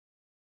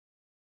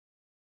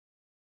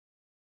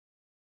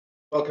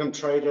Welcome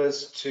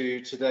traders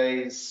to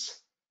today's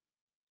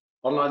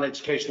online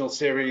educational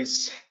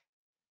series,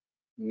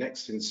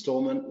 next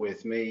installment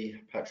with me,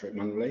 Patrick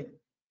Munley.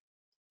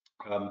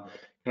 Can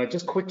I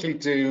just quickly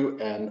do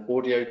an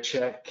audio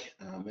check?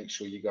 Make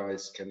sure you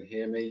guys can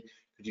hear me.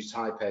 Could you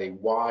type a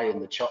Y in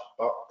the chat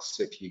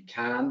box if you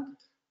can?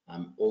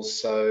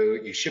 Also,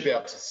 you should be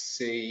able to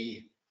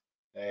see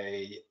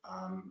a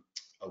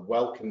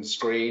welcome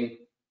screen.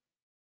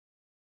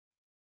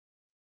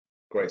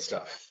 Great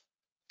stuff.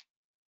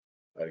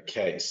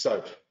 Okay,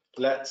 so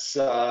let's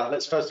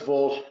first of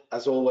all,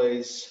 as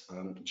always,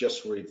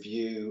 just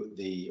review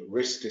the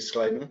risk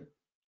disclaimer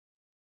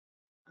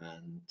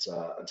and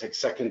take a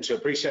second to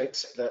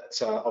appreciate that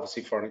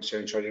obviously foreign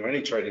exchange trading or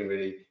any trading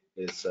really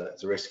is a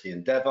risky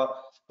endeavor,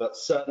 but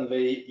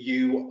certainly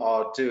you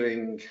are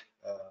doing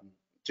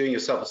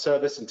yourself a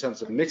service in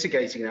terms of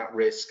mitigating that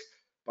risk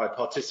by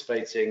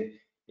participating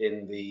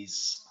in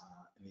these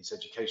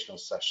educational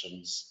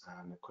sessions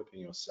and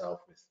equipping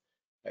yourself with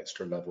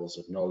extra levels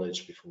of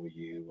knowledge before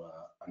you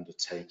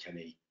undertake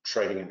any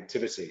trading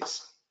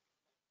activities.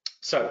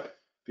 So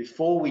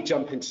before we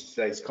jump into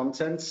today's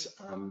contents,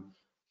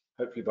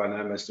 hopefully by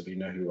now most of you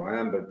know who I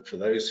am, but for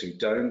those who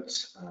don't,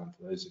 for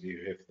those of you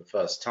here for the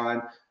first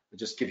time, I'll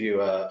just give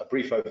you a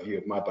brief overview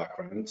of my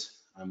background.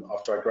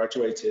 After I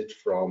graduated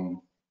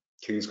from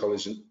King's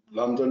College in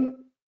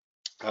London,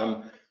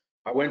 I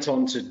went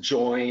on to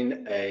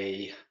join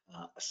a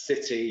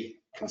city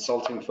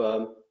consulting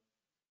firm.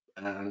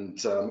 And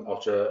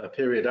after a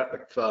period at the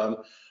firm,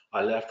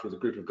 I left with a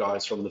group of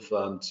guys from the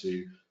firm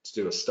to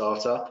do a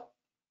startup.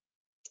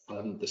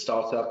 The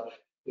startup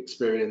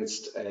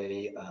experienced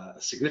a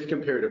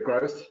significant period of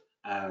growth,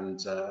 and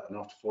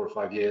after 4 or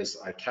 5 years,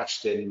 I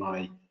cashed in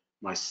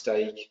my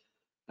stake,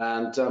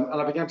 and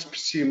I began to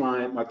pursue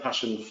my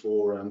passion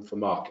for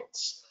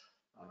markets.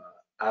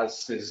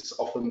 As is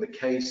often the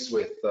case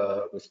with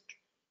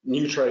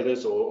new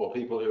traders or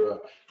people who are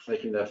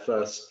making their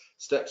first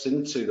steps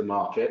into the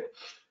market,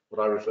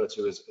 what I refer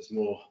to as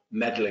more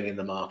meddling in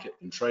the market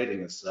than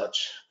trading as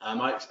such.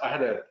 I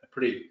had a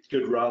pretty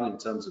good run in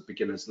terms of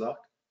beginner's luck,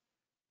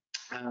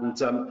 and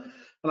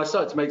I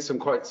started to make some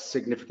quite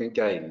significant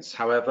gains.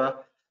 However,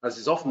 as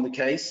is often the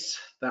case,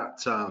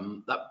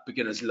 that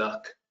beginner's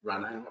luck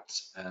ran out,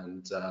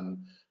 and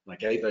I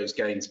gave those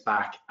gains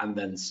back and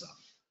then some.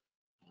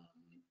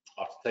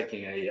 After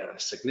taking a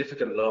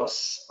significant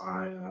loss,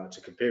 I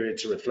took a period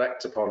to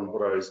reflect upon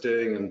what I was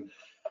doing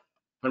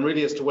and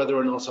really as to whether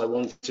or not I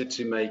wanted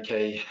to make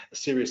a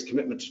serious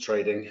commitment to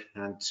trading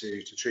and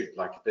to treat it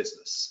like a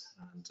business.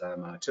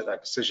 And I took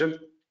that decision.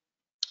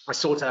 I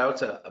sought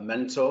out a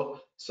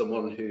mentor,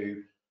 someone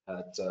who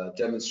had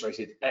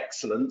demonstrated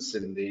excellence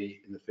in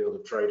the field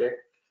of trading,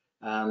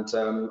 and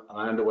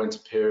I underwent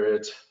a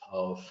period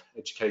of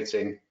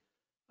educating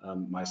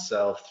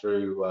myself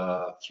through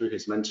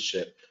his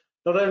mentorship,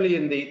 not only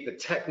in the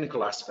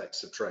technical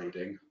aspects of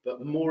trading,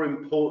 but more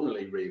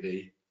importantly,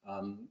 really,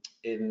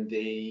 in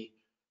the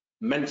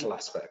mental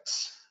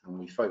aspects. And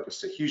we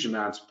focused a huge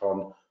amount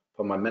upon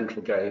my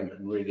mental game,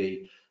 and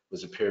really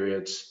was a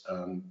period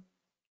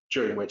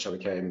during which I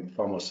became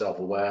far more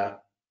self-aware,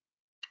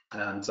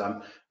 and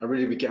I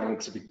really began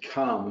to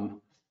become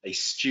a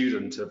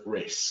student of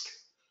risk.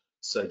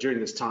 So during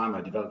this time,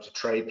 I developed a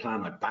trade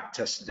plan, I back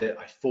tested it,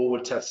 I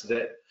forward tested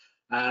it,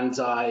 and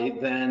I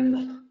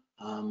then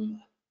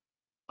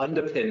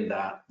underpinned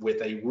that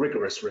with a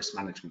rigorous risk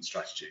management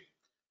strategy.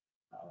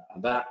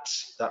 And that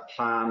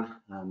plan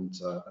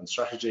and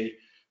strategy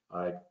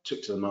I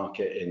took to the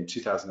market in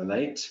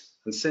 2008,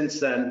 and since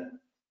then,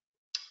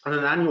 on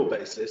an annual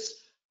basis,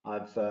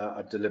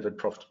 I've delivered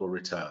profitable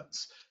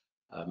returns.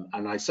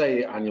 And I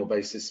say annual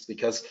basis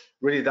because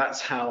really that's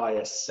how I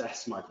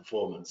assess my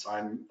performance.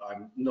 I'm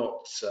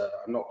not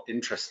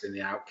interested in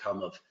the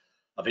outcome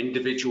of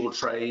individual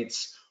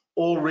trades,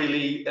 or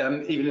really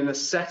even in a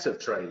set of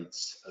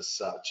trades as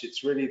such.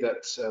 It's really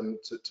that,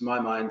 to my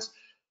mind,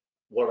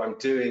 what I'm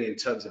doing in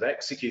terms of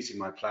executing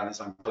my plan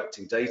is I'm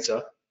collecting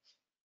data,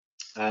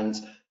 and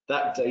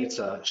that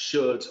data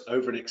should,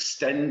 over an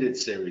extended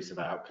series of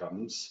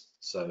outcomes,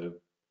 so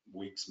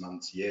weeks,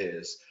 months,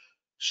 years,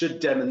 should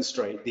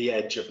demonstrate the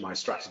edge of my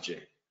strategy.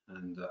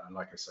 And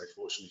like I say,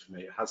 fortunately for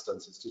me, it has done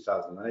since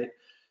 2008.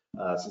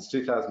 Since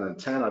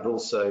 2010, I've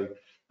also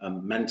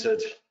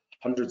mentored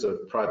hundreds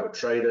of private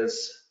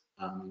traders,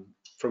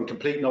 from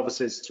complete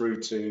novices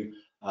through to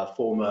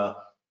former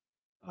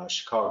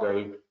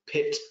Chicago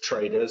pit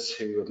traders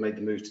who have made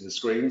the move to the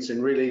screens in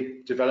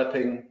really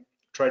developing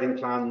trading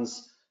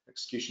plans,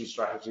 execution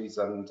strategies,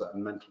 and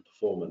mental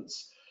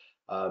performance.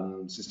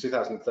 Since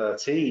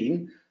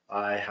 2013,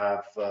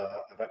 I've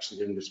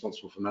actually been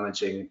responsible for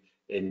managing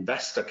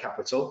investor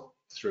capital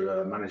through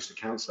a managed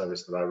account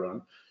service that I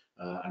run.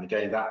 And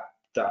again,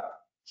 that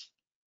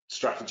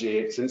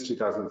strategy since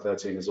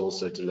 2013 has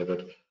also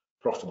delivered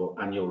profitable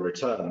annual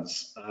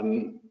returns.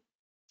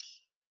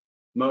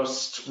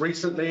 Most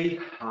recently,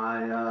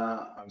 I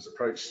was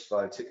approached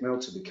by Tickmill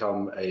to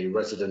become a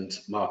resident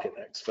market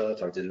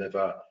expert. I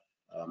deliver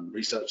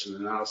research and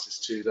analysis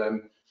to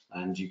them,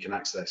 and you can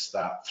access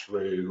that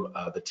through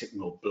the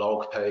Tickmill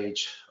blog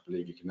page. I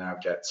believe you can now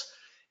get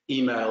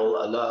email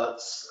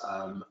alerts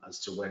as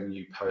to when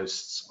new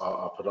posts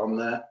are put on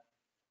there.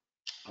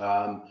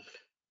 And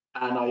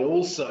I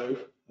also,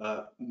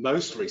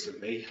 most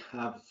recently,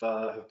 have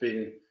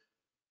been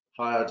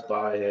hired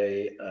by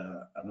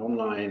an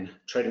online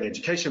trading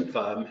education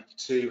firm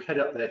to head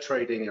up their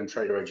trading and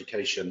trader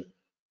education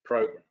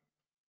program.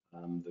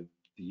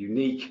 The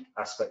unique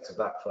aspect of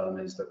that firm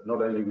is that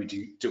not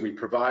only do we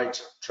provide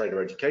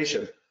trader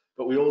education,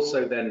 but we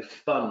also then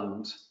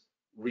fund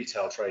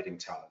retail trading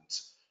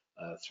talent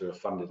through a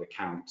funded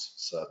account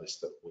service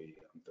that we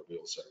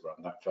also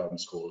run. That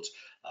firm's called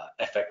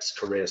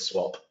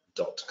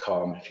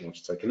fxcareerswap.com if you want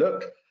to take a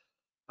look.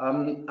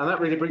 And that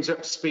really brings you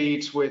up to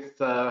speed with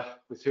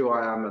who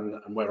I am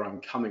and where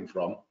I'm coming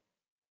from.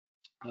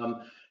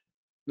 Now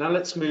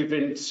let's move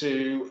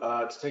into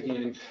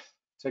taking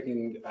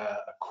a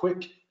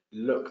quick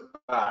look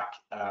back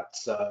at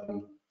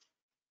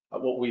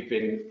what we've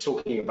been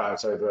talking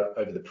about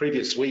over the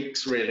previous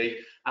weeks, really,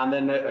 and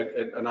then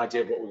an idea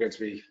of what we're going to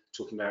be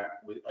talking about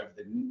over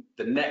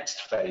the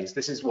next phase.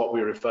 This is what we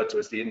refer to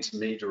as the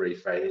intermediary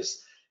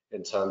phase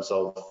in terms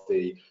of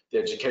the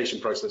education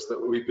process that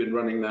we've been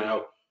running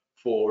now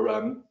for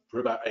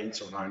about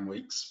 8 or 9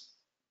 weeks.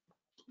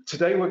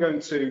 Today we're going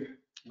to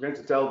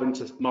delve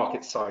into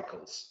market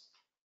cycles.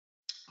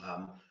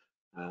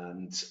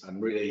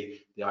 And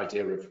really the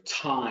idea of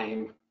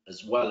time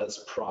as well as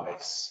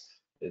price.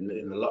 In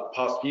the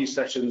past few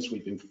sessions,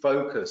 we've been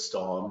focused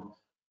on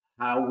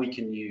how we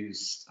can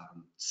use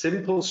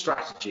simple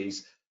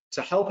strategies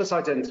to help us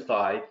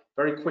identify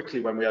very quickly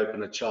when we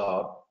open a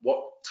chart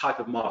what type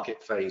of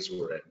market phase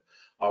we're in.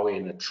 Are we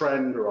in a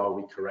trend or are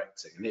we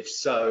correcting? And if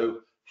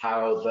so,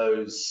 how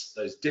those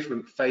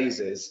different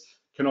phases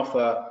can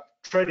offer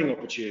trading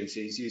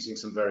opportunities using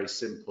some very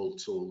simple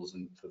tools.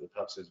 And for the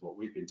purposes of what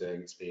we've been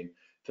doing, it's been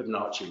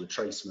Fibonacci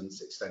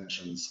retracements,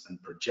 extensions,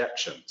 and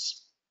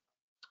projections.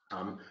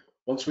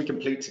 Once we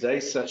complete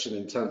today's session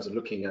in terms of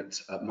looking at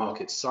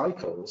market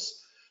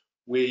cycles,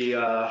 we,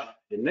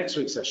 in next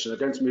week's session, are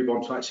going to move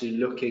on to actually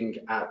looking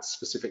at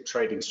specific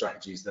trading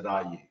strategies that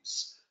I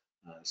use.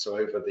 So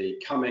over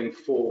the coming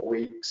 4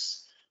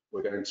 weeks,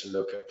 we're going to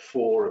look at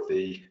 4 of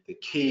the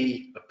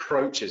key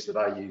approaches that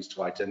I use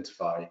to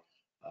identify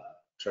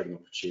trading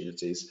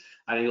opportunities,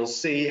 and you'll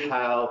see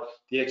how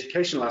the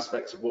educational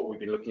aspects of what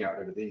we've been looking at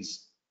over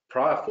these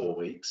prior 4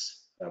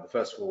 weeks, the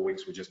first 4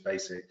 weeks were just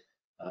basic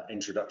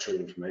introductory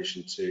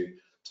information to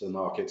the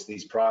markets.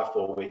 These prior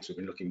 4 weeks we've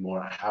been looking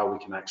more at how we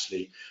can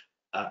actually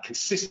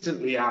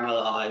consistently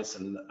analyze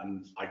and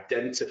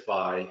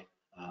identify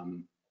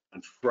and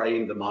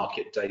frame the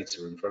market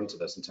data in front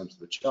of us in terms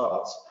of the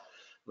charts.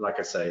 Like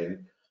I say,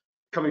 in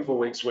coming 4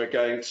 weeks we're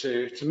going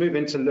to move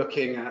into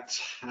looking at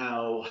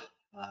how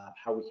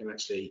we can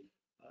actually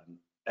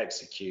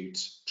execute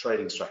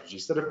trading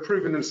strategies that have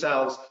proven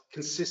themselves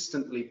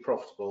consistently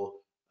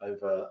profitable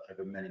over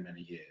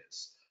many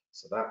years.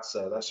 So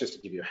that's just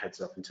to give you a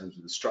heads up in terms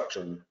of the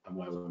structure and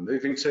where we're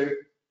moving to.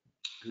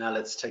 Now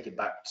let's take it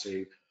back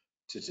to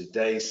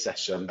today's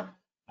session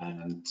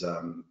and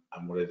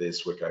what it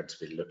is we're going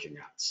to be looking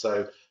at.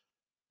 So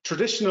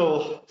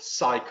traditional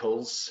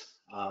cycles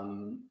are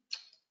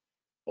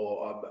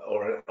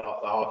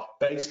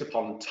based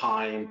upon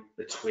time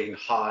between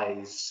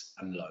highs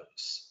and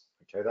lows.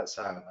 Okay, that's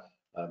how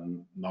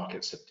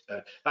markets.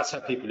 That's how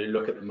people who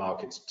look at the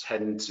markets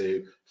tend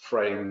to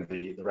frame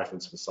the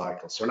reference of a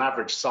cycle. So an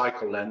average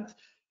cycle length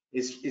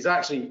is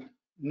actually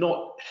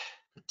not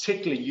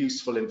particularly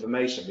useful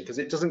information because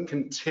it doesn't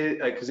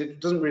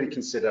really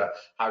consider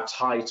how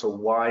tight or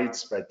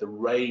widespread the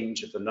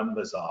range of the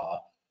numbers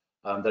are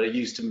that are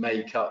used to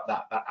make up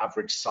that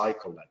average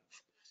cycle length.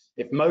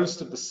 If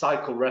most of the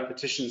cycle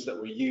repetitions that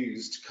were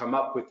used to come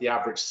up with the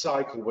average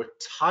cycle were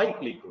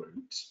tightly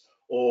grouped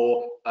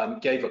or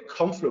gave a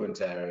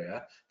confluent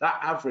area, that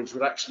average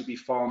would actually be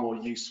far more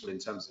useful in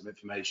terms of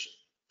information.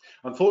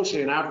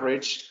 Unfortunately, an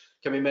average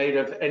can be made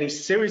of any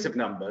series of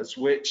numbers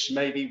which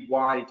may be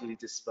widely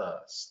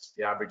dispersed.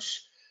 The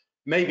average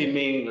may be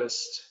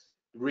meaningless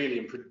really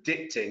in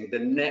predicting the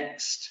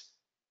next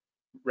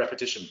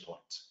repetition point.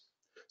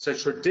 So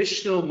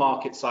traditional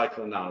market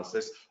cycle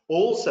analysis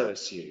also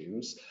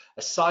assumes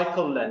a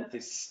cycle length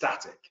is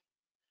static,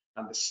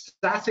 and the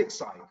static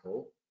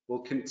cycle will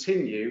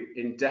continue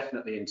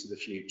indefinitely into the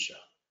future.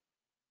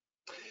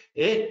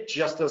 It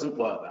just doesn't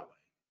work that way.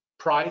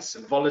 Price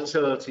and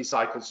volatility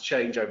cycles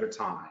change over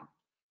time.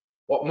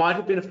 What might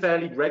have been a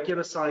fairly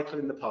regular cycle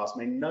in the past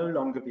may no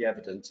longer be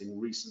evident in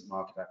recent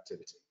market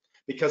activity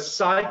because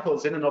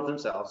cycles in and of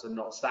themselves are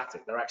not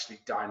static, they're actually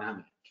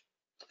dynamic.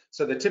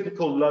 So the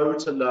typical low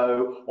to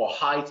low or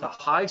high to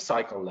high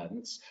cycle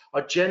lengths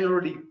are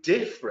generally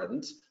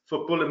different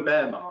for bull and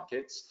bear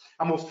markets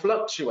and will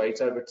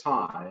fluctuate over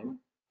time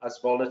as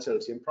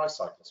volatility and price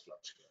cycles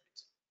fluctuate.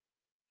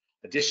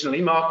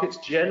 Additionally, markets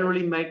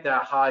generally make their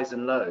highs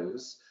and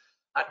lows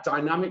at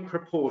dynamic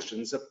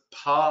proportions of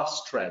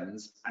past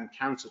trends and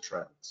counter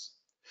trends.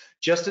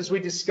 Just as we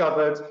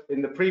discovered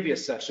in the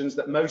previous sessions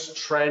that most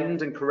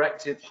trend and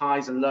corrective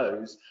highs and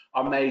lows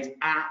are made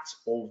at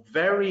or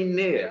very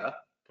near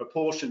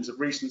proportions of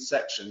recent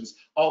sections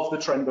of the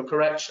trend or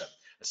correction.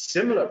 A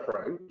similar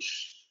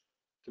approach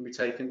can be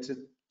taken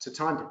to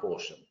time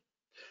proportion.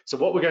 So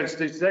what we're going to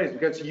do today is we're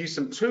going to use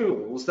some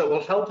tools that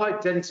will help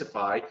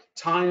identify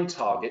time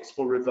targets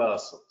for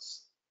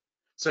reversals.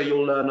 So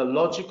you'll learn a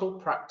logical,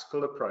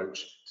 practical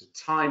approach to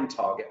time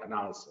target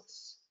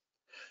analysis.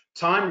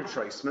 Time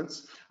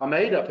retracements are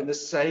made up in the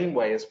same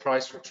way as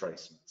price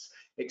retracements,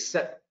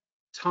 except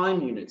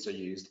time units are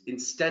used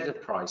instead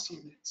of price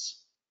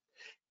units.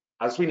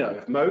 As we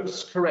know,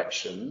 most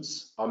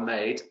corrections are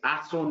made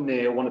at or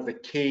near one of the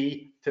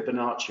key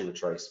Fibonacci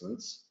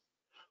retracements.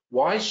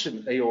 Why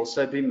shouldn't they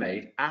also be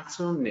made at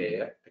or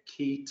near a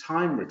key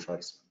time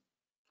retracement?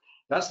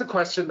 That's the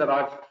question that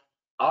I've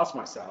asked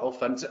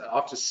myself, and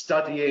after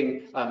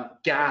studying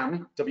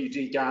Gann,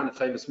 W.D. Gann, a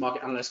famous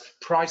market analyst,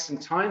 price and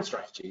time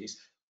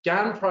strategies,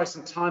 Gann price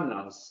and time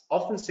analysis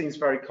often seems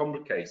very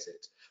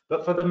complicated,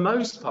 but for the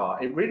most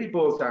part, it really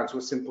boils down to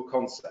a simple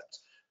concept.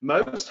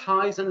 Most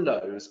highs and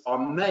lows are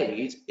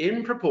made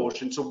in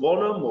proportion to one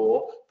or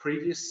more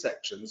previous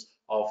sections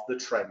of the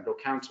trend or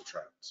counter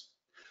trend.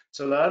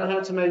 To learn how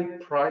to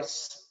make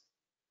price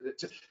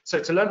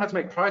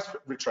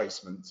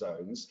retracement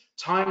zones,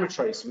 time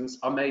retracements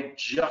are made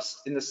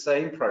just in the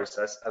same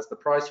process as the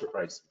price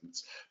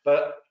retracements,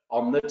 but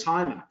on the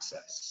time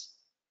axis.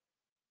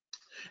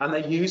 And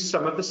they use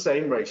some of the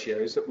same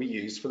ratios that we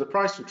use for the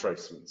price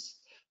retracements.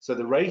 So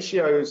the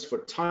ratios for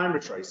time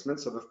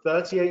retracements are the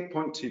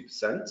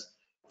 38.2%,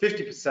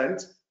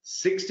 50%,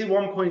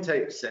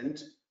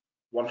 61.8%,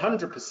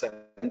 100%,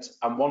 and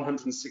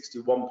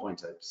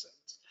 161.8%.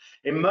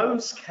 In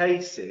most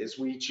cases,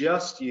 we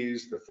just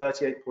use the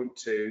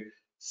 38.2,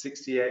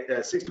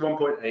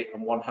 61.8,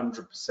 and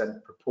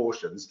 100%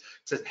 proportions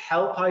to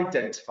help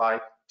identify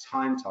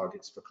time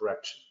targets for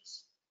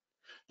corrections.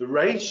 The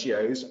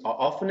ratios are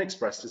often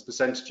expressed as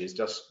percentages,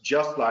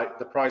 just like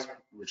the price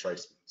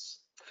retracements.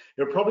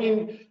 It will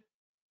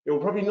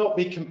probably not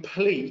be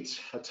complete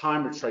a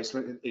time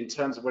retracement in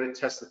terms of when it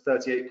tests the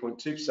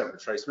 38.2%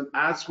 retracement,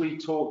 as we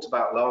talked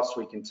about last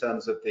week in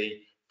terms of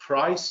the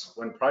price,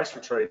 when price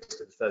retraces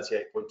to the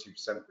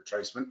 38.2%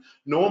 retracement.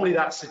 Normally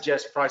that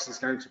suggests price is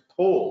going to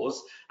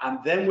pause,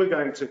 and then we're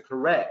going to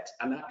correct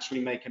and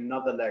actually make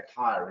another leg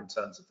higher in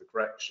terms of the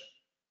correction.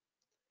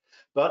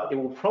 But it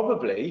will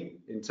probably,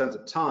 in terms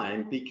of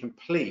time, be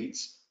complete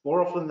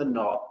more often than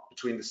not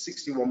between the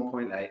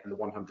 61.8 and the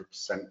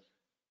 100%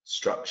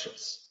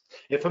 structures.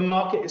 If a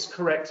market is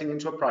correcting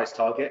into a price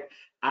target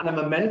and a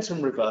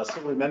momentum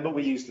reversal, remember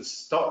we use the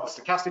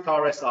stochastic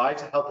RSI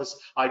to help us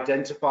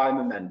identify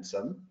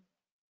momentum,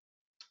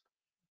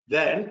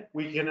 then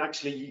we can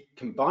actually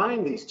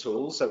combine these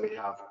tools. So we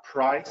have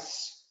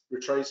price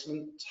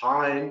retracement,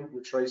 time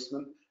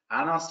retracement,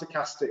 and our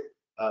stochastic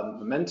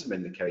momentum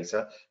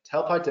indicator to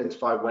help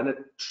identify when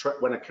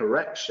a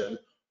correction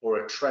or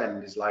a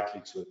trend is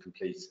likely to have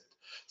completed.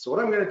 So what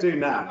I'm going to do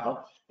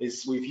now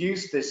is we've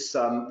used this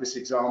this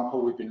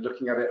example. We've been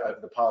looking at it over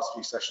the past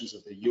few sessions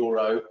of the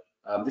euro.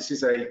 This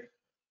is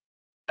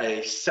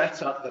a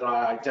setup that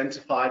I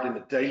identified in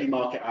the daily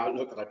market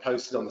outlook that I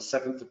posted on the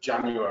 7th of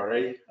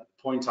January. At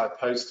the point I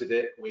posted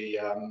it, we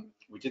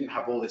didn't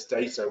have all this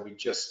data.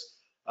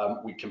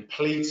 We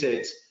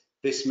completed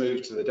this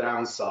move to the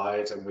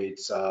downside, and we'd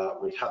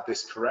had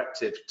this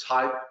corrective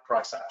type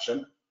price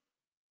action.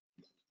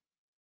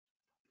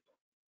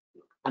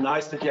 And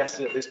I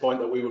suggested at this point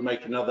that we would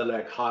make another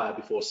leg higher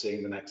before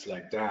seeing the next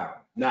leg down.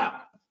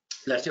 Now,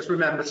 let's just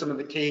remember some of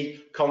the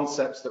key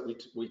concepts that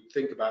we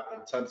think about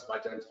in terms of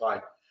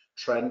identifying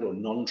trend or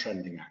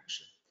non-trending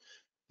action.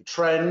 The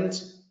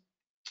trend,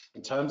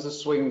 in terms of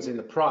swings in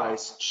the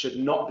price, should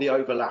not be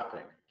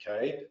overlapping.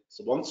 Okay,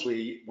 so once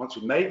we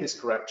made this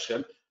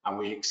correction and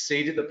we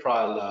exceeded the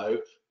prior low,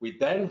 we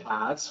then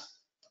had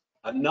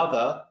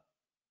another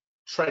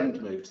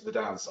trend move to the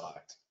downside.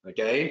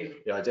 Again,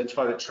 we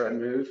identify the trend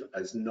move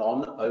as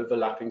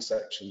non-overlapping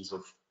sections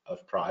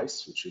of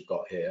price, which we've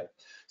got here.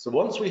 So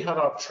once we had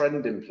our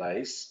trend in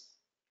place,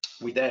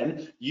 we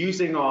then,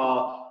 using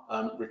our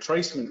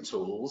retracement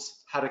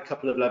tools, had a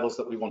couple of levels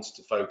that we wanted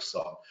to focus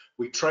on.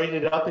 We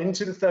traded up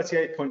into the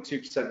 38.2%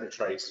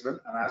 retracement,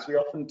 and as we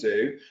often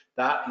do,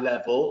 that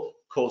level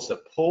caused a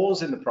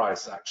pause in the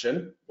price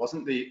action.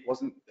 wasn't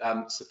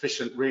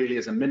sufficient really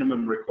as a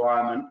minimum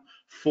requirement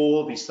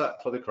for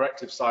the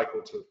corrective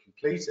cycle to have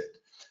completed.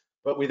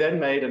 But we then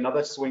made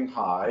another swing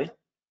high.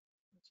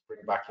 Let's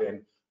bring back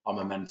in our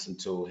momentum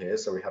tool here.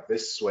 So we have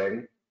this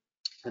swing,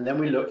 and then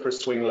we look for a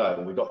swing low.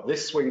 And we've got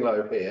this swing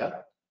low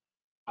here.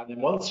 And then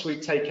once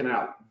we've taken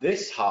out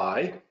this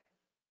high,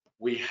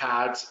 we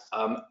had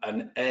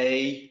an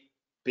A,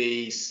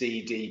 B,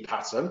 C, D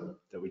pattern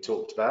that we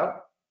talked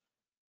about.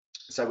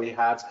 So we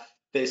had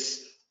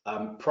this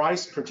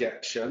price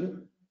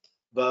projection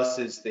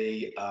versus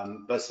the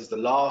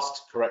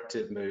last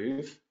corrective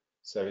move.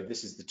 So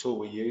this is the tool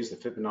we use, the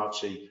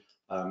Fibonacci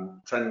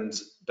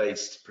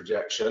trend-based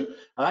projection, and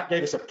that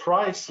gave us a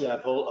price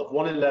level of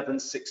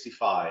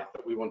 111.65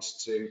 that we wanted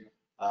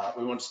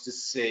to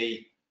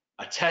see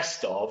a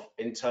test of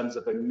in terms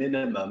of a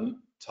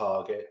minimum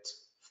target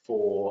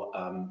for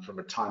from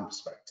a time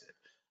perspective.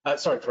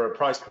 For a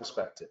price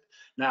perspective.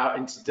 Now,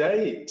 in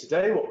today,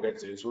 what we're going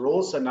to do is we're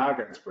also now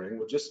going to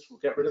we'll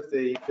get rid of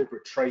the fib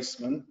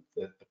retracement,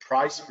 the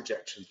price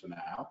projection for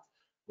now.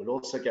 We'll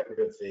also get rid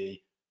of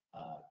the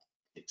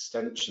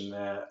extension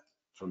there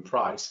from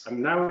price,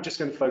 and now we're just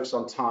going to focus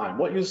on time.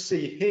 What you'll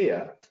see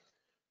here,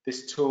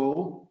 this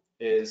tool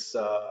is,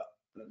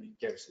 let me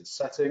go to the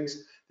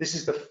settings. This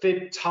is the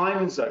fib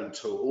time zone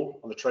tool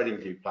on the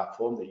TradingView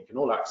platform that you can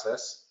all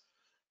access.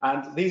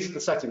 And these are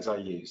the settings I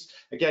use.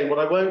 Again, what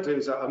I won't do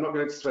is I'm not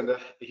going to spend a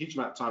huge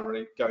amount of time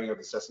really going over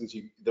the settings.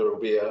 There will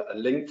be a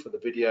link for the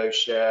video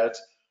shared,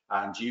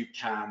 and you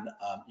can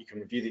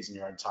review these in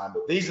your own time.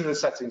 But these are the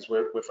settings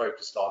we're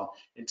focused on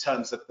in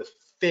terms of the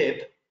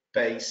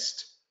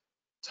fib-based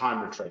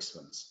time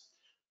retracements.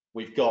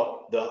 We've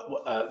got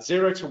the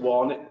 0 to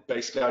 1, it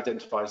basically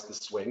identifies the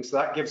swing. So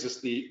that gives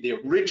us the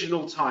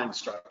original time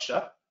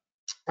structure.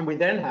 And we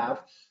then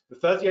have the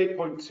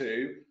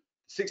 38.2,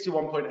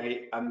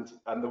 61.8 and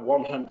the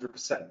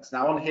 100%.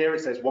 Now on here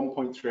it says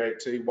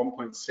 1.382,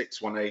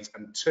 1.618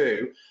 and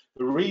 2.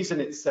 The reason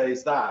it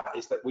says that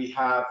is that we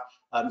have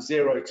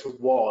 0 to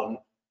 1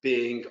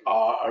 being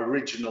our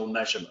original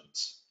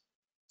measurement.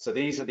 So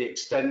these are the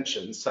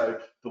extensions.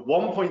 So the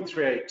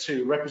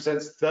 1.382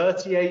 represents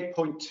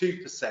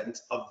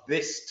 38.2% of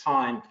this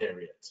time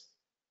period.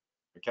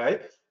 Okay,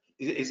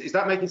 is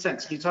that making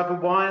sense? Can you type a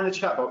Y in the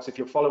chat box if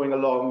you're following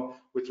along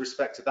with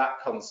respect to that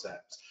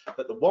concept?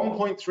 That the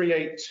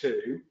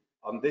 1.382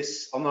 on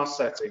our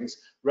settings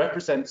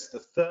represents the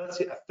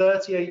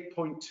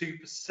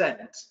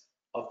 38.2%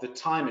 of the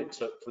time it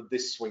took for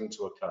this swing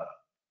to occur.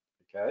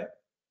 Okay.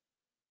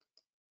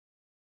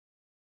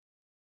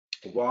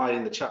 A Y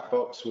in the chat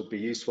box would be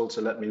useful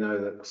to let me know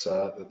that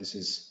that this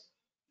is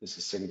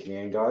sinking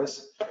in,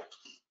 guys.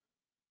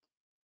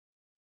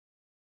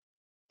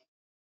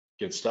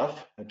 Good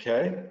stuff.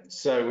 Okay,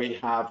 so we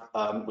have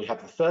the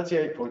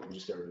 38 point. I'll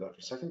just get rid of that for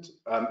a second.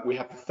 We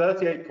have the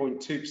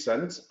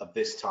 38.2% of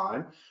this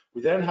time.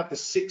 We then have the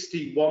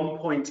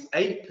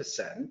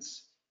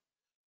 61.8%,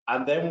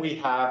 and then we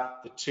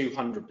have the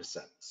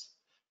 200%.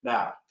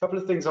 Now, a couple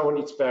of things I want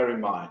you to bear in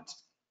mind.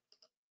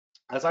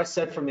 As I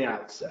said from the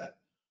outset,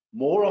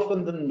 more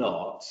often than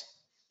not,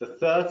 the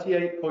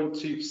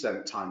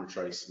 38.2% time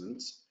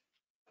retracement,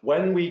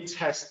 when we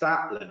test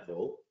that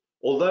level,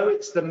 although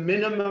it's the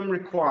minimum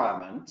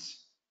requirement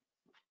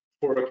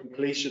for a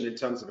completion in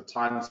terms of a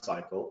time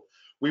cycle,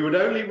 we would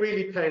only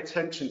really pay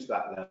attention to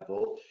that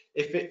level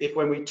if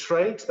when we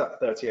trade to that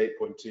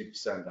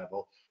 38.2%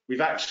 level, we've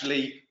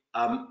actually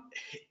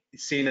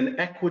seen an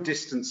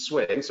equidistant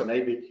swing, so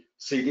maybe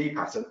CD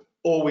pattern,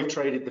 or we've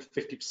traded the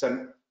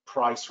 50%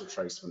 price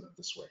retracement of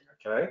the swing,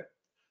 okay?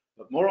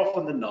 But more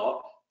often than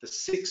not, the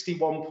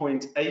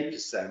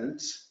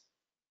 61.8%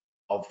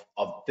 of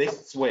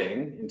this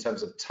swing in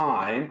terms of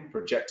time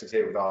projected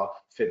here with our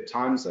fib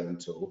time zone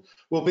tool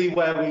will be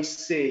where we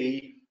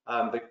see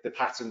the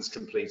patterns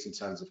complete in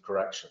terms of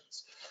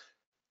corrections.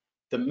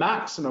 The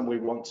maximum we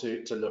want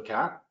to look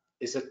at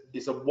is a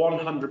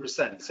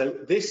 100%. So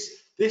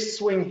this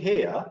swing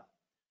here,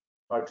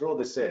 if I draw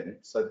this in,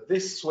 so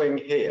this swing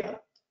here,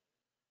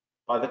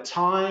 by the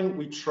time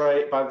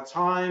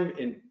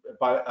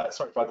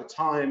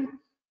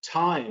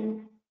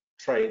time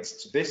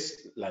trades to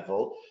this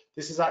level,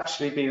 this has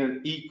actually been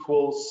an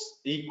equal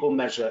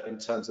measure in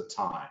terms of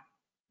time.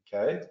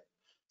 Okay,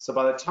 so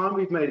by the time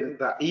we've made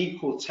that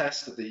equal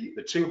test of the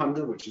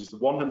 200, which is the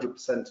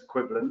 100%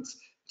 equivalent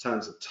in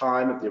terms of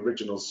time of the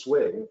original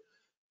swing,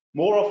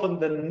 more often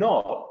than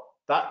not,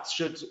 that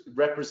should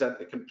represent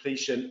the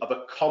completion of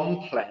a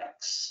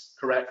complex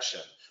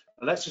correction.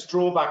 And let's just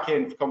draw back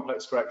in for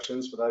complex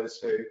corrections for those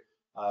who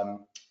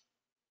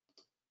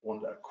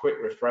want a quick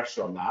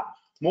refresher on that.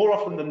 More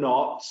often than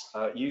not,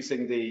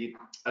 using the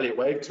Elliott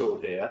wave tool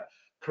here,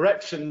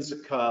 corrections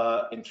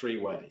occur in 3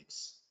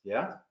 waves.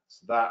 Yeah,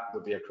 so that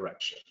would be a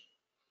correction.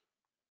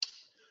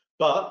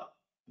 But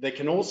they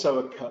can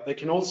also occur, they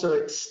can also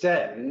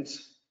extend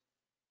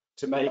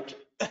to make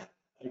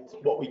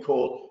what we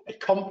call a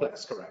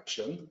complex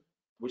correction,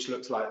 which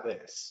looks like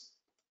this.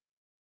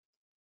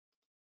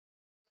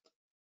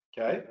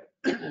 Okay,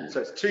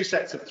 so it's 2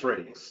 sets of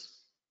 3s.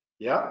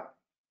 Yeah.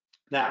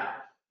 Now,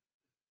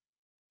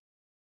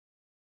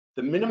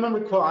 the minimum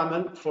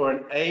requirement for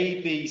an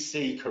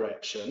ABC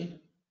correction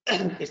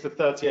is the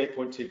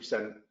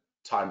 38.2%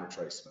 time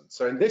retracement.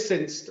 So in this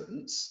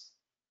instance,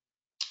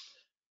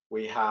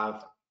 we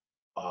have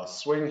our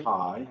swing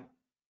high,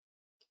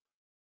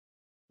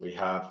 we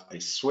have a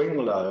swing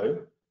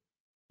low.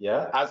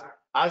 Yeah,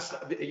 as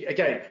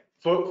again,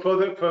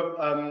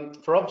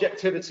 for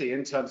objectivity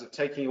in terms of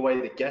taking away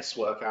the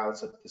guesswork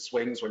out of the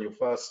swings when you're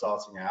first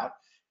starting out,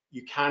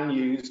 you can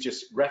use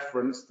just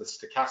reference the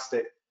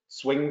stochastic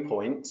swing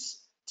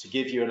points to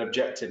give you an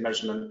objective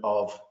measurement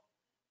of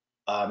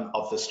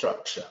of the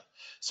structure.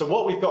 So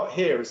what we've got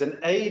here is an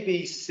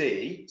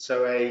ABC,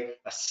 so a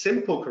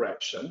simple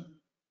correction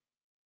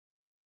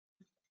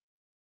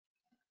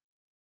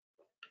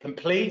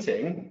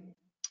completing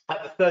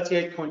at the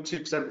 38.2%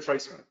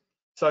 retracement.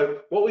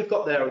 So what we've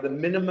got there are the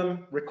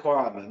minimum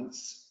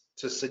requirements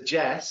to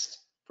suggest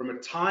from a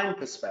time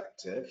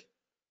perspective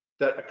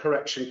that a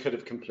correction could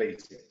have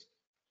completed.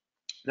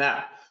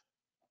 Now,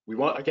 we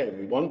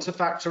want to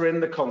factor in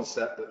the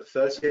concept that the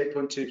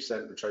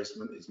 38.2%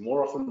 retracement is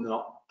more often than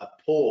not a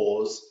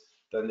pause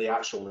than the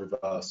actual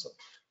reversal.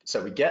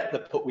 So we get a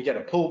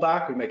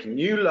pullback, we make a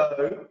new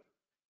low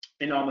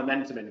in our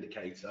momentum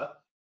indicator,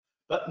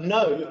 but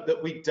note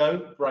that we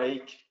don't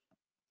break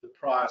the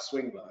prior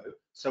swing low,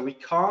 so we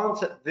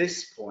can't at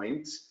this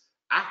point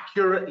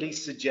accurately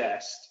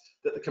suggest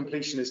that the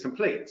completion is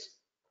complete.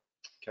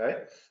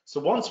 Okay, so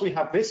once we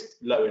have this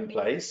low in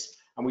place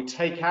and we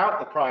take out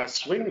the prior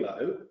swing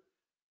low,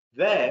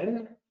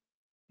 then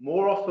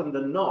more often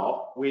than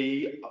not,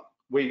 we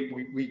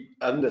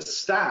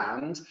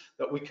understand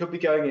that we could be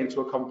going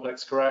into a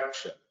complex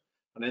correction.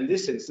 And in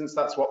this instance,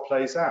 that's what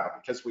plays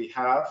out because we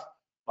have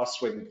our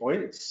swing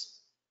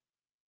points.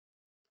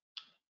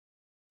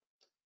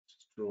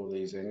 Just draw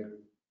these in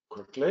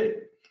quickly.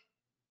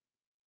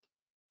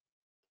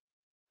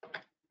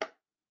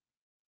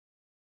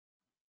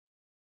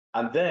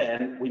 And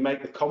then we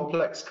make the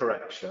complex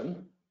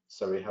correction.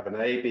 So we have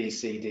an A, B,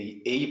 C,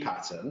 D, E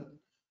pattern.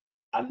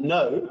 And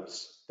note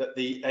that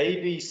the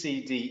A, B,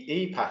 C, D,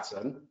 E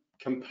pattern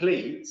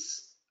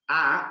completes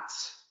at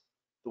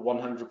the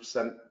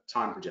 100%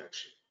 time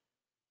projection.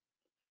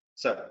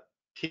 So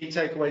key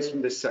takeaways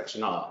from this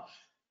section are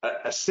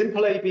a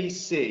simple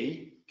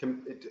ABC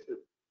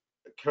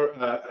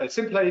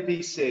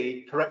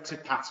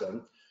corrected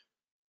pattern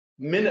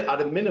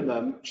at a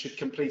minimum should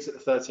complete at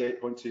the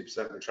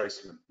 38.2%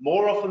 retracement.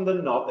 More often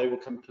than not, they will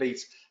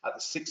complete at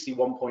the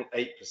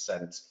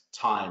 61.8%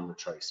 time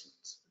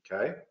retracement.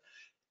 Okay.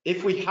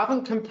 If we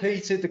haven't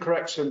completed the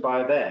correction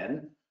by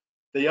then,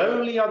 the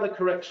only other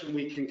correction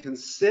we can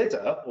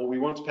consider or we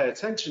want to pay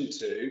attention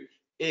to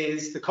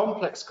is the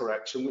complex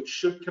correction, which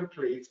should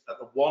complete at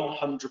the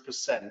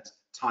 100%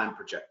 time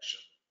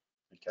projection.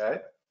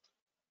 Okay.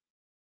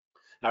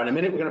 Now, in a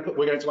minute,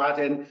 we're going to add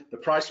in the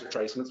price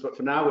retracements, but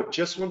for now, we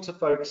just want to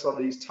focus on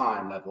these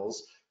time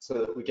levels so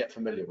that we get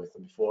familiar with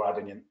them before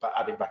adding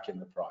back in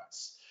the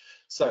price.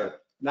 So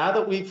now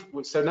that we've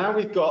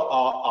got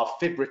our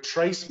fib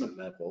retracement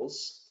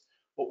levels,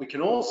 what we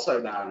can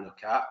also now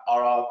look at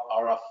are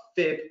our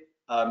fib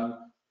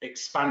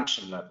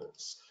expansion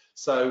levels.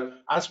 So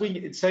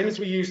same as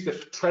we use the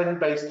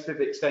trend-based fib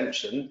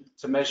extension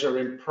to measure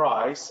in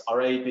price our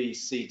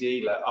ABC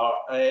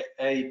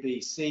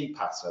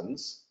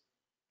patterns.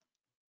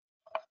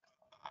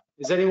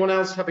 Is anyone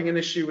else having an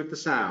issue with the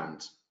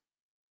sound?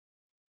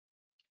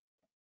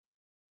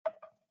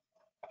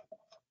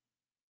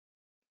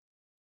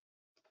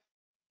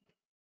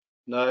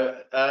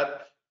 No.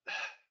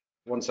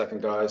 One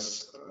second,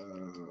 guys.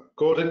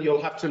 Gordon,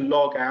 you'll have to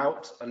log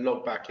out and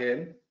log back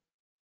in.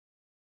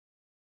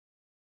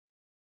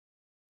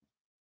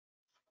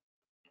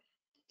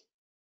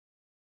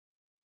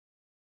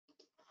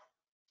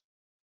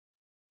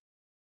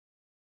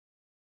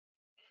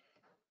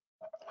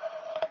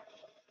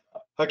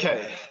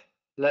 Okay,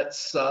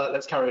 let's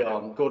carry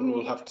on. Gordon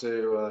will have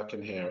to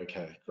can hear.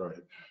 Okay, great.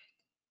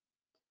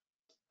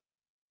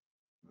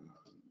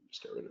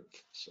 Just get rid of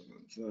some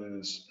of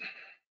those.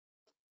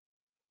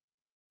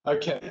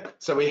 Okay,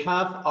 so we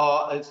have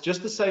it's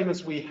just the same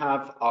as we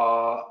have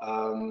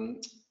our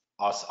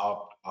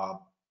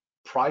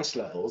price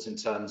levels in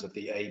terms of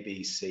the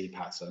ABC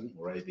pattern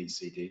or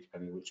ABCD,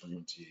 depending on which one you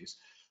want to use.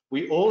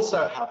 We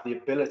also have the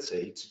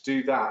ability to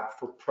do that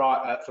for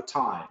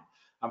time.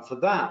 And for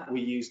that,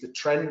 we use the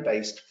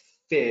trend-based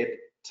fib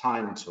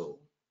time tool,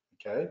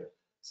 okay?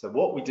 So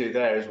what we do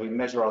there is we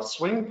measure our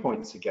swing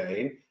points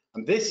again,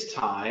 and this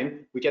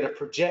time we get a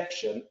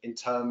projection in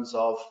terms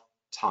of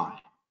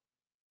time,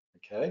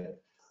 okay?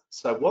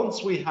 So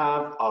once we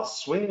have our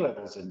swing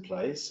levels in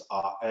place,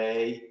 our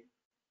A,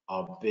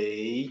 our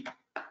B,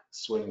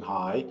 swing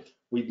high,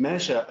 we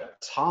measure a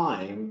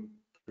time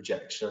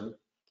projection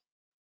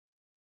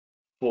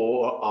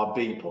for our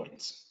B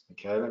points,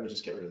 okay? Let me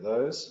just get rid of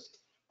those.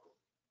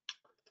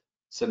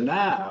 So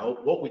now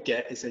what we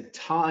get is a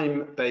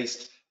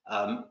time-based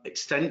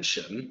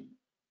extension,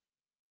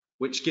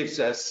 which gives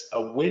us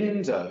a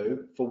window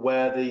for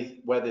where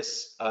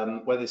this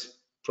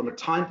from a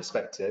time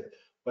perspective,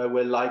 where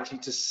we're likely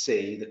to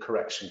see the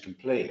correction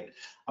complete.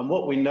 And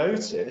what we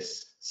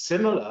notice,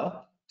 similar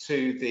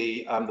to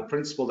the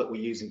principle that we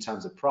use in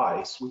terms of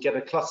price, we get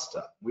a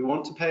cluster. We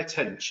want to pay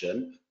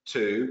attention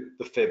to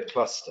the fib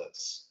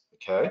clusters,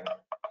 okay?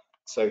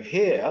 So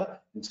here,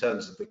 in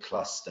terms of the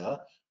cluster,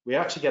 we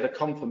actually get a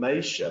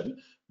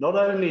confirmation, not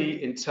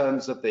only in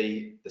terms of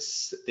the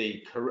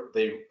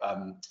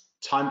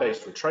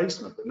time-based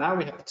retracement, but now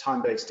we have the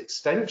time-based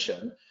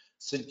extension,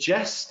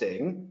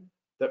 suggesting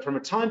that from a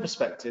time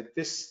perspective,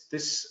 this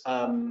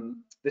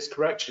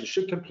correction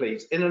should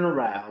complete in and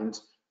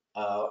around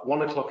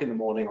 1 o'clock in the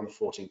morning on the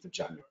 14th of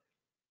January.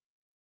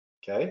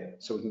 Okay,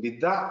 so we can be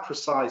that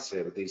precise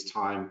here with these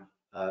time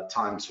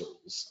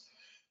tools.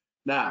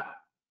 Now,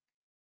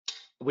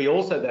 we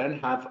also then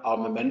have our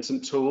momentum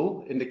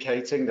tool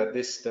indicating that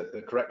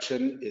the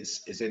correction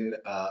is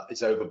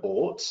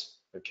overbought.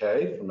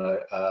 Okay,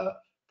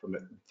 from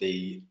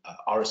the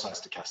RSI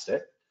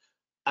stochastic,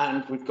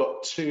 and we've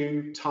got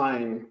 2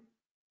 time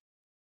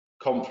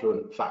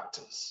confluent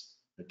factors.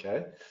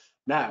 Okay,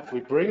 now if we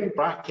bring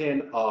back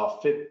in our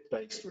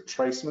fib-based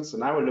retracement, so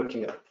now we're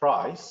looking at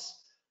price,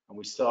 and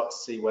we start to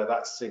see where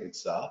that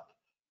syncs up.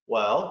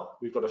 Well,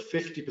 we've got a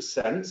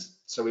 50%,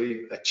 so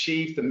we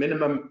achieved the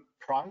minimum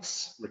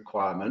price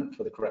requirement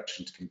for the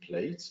correction to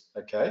complete.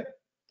 Okay,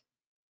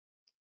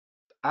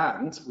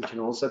 and we can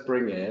also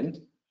bring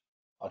in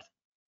our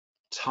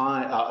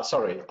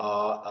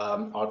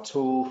our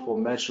tool for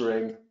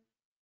measuring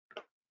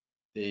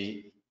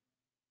the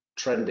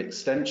trend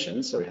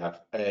extension. So we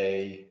have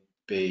A,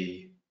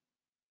 B,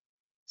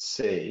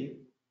 C.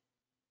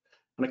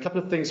 And a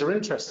couple of things are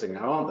interesting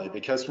now, aren't they?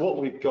 Because what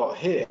we've got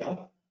here,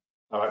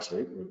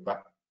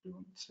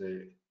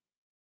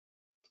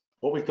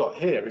 what we've got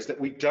here is that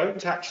we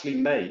don't actually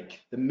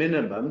make the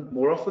minimum,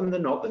 more often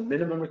than not, the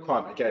minimum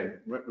requirement. Again,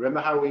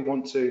 remember how we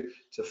want to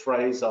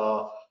phrase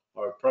our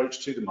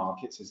approach to the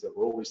markets is that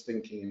we're always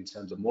thinking in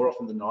terms of more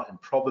often than not in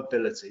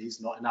probabilities,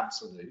 not in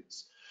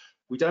absolutes.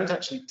 We don't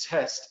actually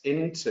test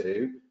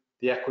into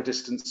the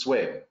equidistant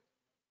swing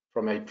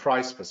from a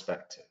price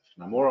perspective.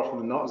 Now, more often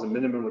than not, as a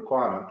minimum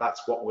requirement,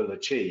 that's what we'll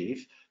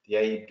achieve, the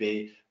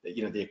AB,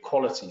 the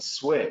equality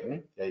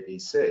swing, the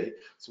ABC.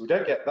 So we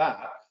don't get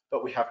that,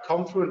 but we have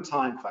confluent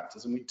time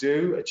factors, and we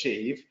do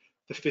achieve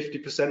the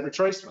 50%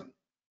 retracement.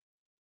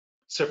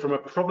 So from a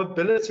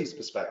probabilities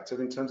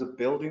perspective, in terms of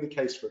building the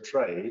case for a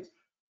trade,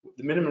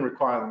 the minimum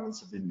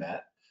requirements have been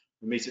met.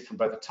 We meet it from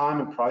both a time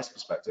and price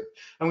perspective,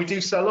 and we do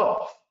sell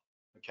off.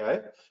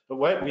 Okay, but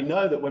we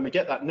know that when we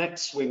get that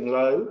next swing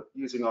low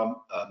using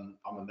our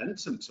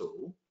momentum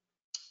tool,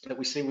 that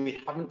we see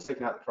we haven't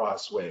taken out the prior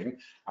swing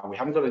and we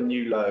haven't got a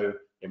new low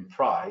in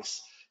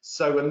price.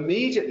 So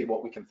immediately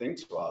what we can think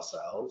to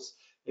ourselves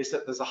is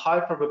that there's a high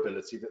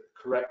probability that the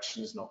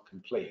correction is not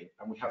complete,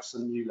 and we have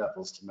some new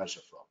levels to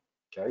measure from.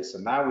 Okay, so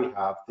now we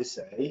have this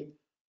A,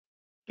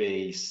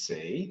 B,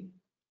 C,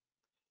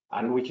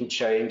 and we can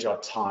change our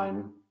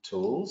time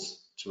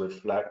tools to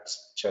reflect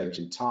change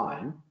in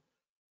time.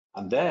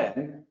 And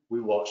then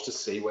we watch to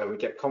see where we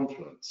get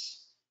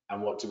confluence.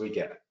 And what do we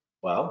get?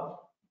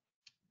 Well,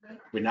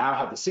 we now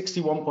have the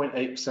 61.8%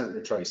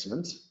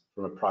 retracement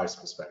from a price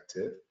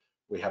perspective.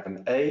 We have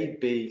an A,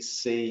 B,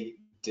 C,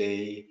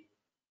 D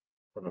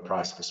from a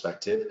price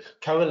perspective,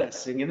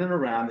 coalescing in and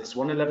around this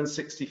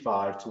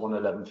 111.65 to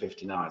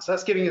 111.59. So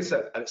that's giving us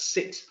a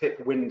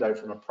 6-pip window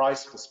from a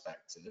price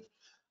perspective.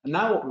 And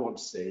now what we want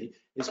to see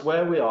is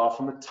where we are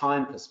from a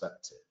time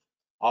perspective.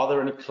 Are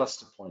there any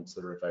cluster points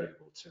that are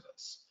available to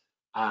us?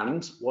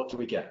 And what do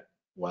we get?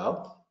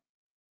 Well,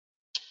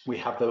 we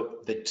have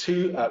the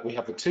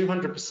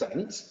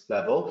 200%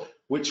 level,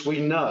 which we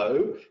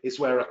know is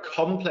where a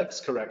complex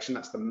correction,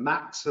 that's the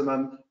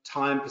maximum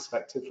time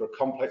perspective for a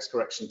complex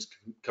correction to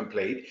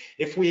complete.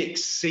 If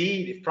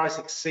price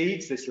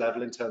exceeds this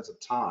level in terms of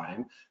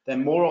time,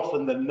 then more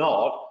often than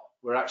not,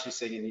 we're actually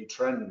seeing a new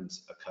trend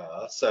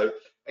occur. So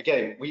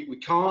again, we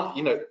can't,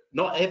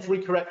 not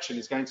every correction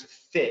is going to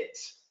fit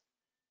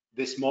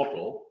this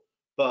model,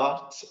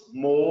 but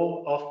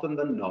more often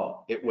than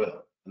not, it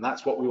will. And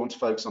that's what we want to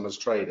focus on as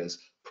traders,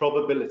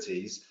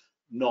 probabilities,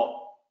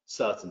 not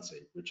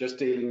certainty. We're just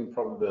dealing in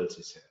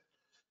probabilities here.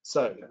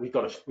 So we've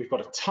got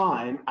a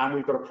time and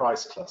we've got a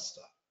price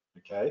cluster.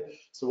 Okay,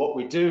 so what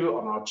we do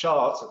on our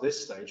charts at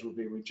this stage will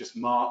be we just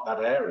mark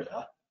that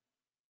area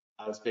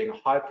as being a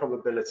high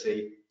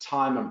probability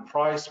time and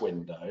price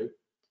window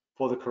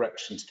for the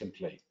correction to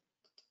complete.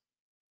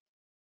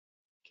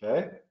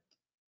 Okay,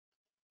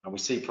 and we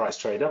see price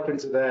trade up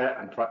into there,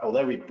 and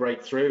although we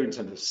break through in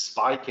terms of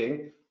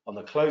spiking on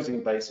the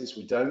closing basis,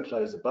 we don't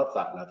close above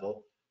that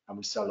level, and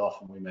we sell off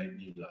and we make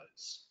new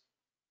lows.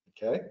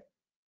 Okay,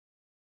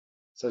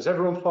 so is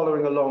everyone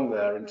following along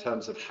there in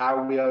terms of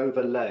how we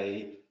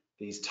overlay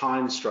these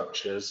time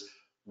structures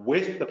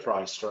with the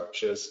price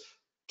structures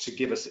to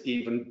give us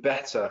even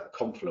better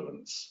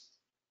confluence?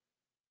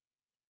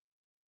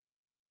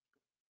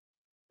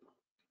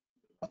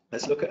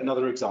 Let's look at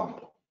another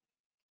example.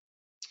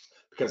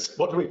 Because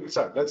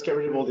so let's get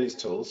rid of all these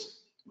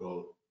tools.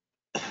 We'll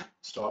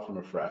start from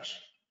afresh.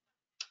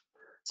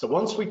 So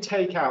once we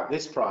take out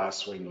this prior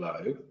swing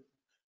low,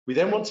 we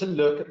then want to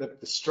look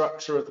at the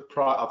structure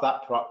of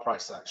that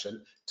price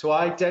action to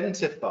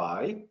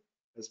identify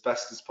as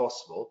best as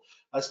possible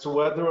as to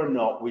whether or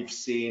not we've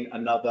seen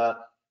another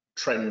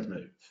trend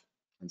move.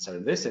 And so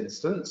in this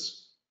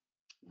instance,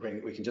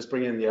 we can just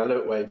bring in the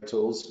alert wave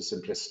tools for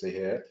simplicity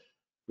here.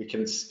 We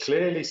can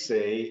clearly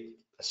see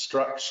a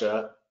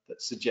structure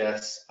that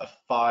suggests a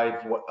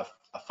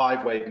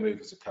five-wave move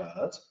has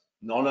occurred,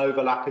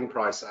 non-overlapping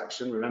price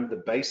action. Remember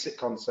the basic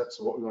concepts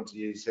of what we want to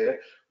use here.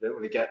 We don't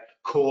really get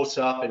caught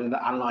up in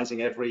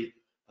analyzing every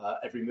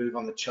every move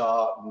on the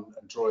chart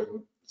and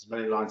drawing as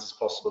many lines as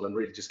possible and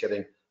really just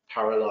getting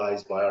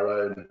paralyzed by our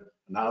own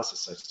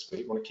analysis, so to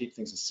speak. We want to keep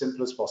things as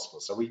simple as possible.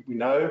 So we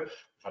know we've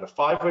had a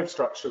 5-wave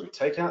structure, we've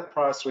taken out the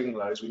prior swing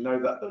lows, we know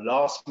that the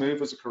last move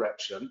was a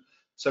correction.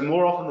 So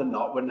more often than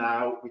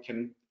not, we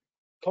can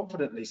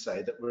confidently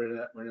say that we're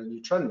in a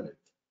new trend move.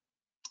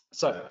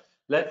 So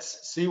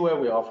let's see where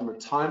we are from a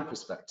time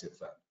perspective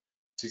then,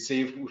 to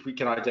see if we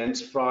can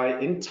identify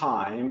in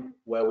time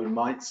where we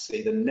might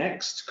see the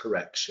next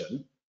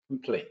correction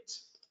complete.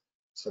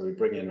 So we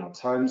bring in our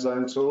time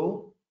zone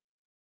tool,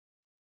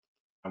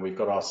 and we've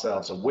got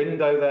ourselves a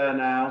window there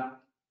now.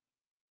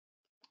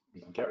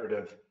 We can get rid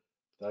of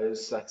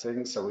those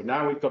settings. So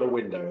now we've got a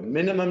window, a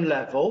minimum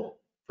level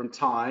from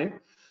time.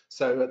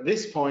 So at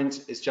this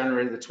point is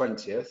January the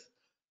 20th,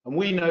 and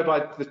we know by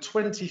the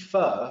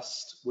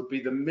 21st would be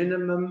the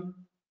minimum,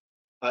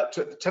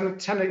 10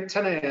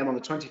 a.m. on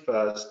the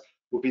 21st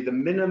would be the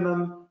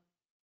minimum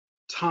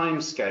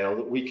time scale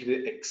that we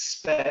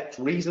could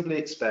reasonably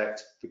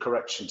expect the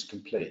correction to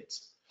complete.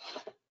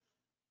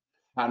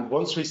 And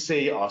once we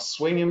see our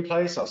swing in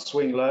place, our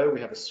swing low, we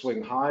have a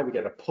swing high, we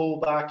get a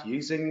pullback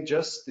using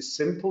just the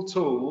simple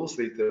tools,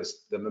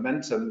 the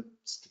momentum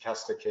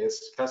stochastic here,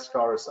 stochastic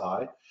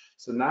RSI.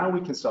 So now we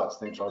can start to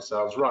think to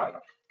ourselves, right,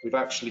 we've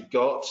actually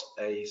got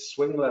a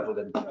swing level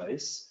in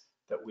place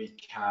that we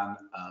can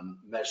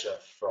measure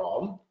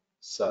from.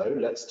 So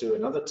let's do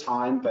another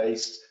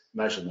time-based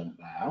measurement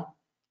now.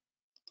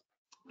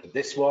 For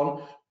this one,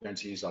 we're going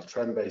to use our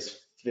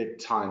trend-based fib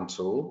time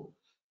tool.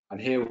 And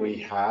here we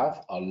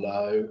have our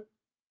low,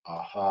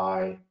 our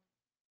high,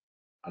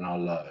 and our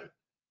low.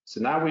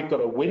 So now we've got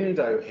a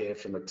window here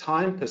from a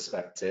time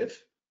perspective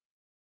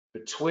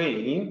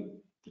between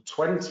the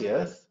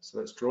 20th. So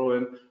let's draw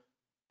in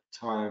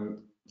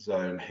time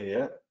zone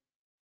here.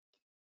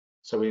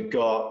 So we've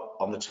got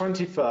on the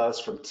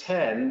 21st from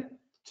 10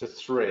 to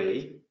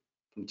 3,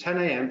 from 10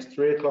 a.m. to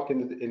 3 o'clock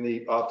in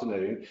the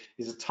afternoon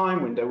is a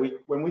time window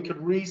when we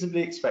could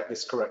reasonably expect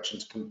this correction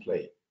to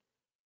complete.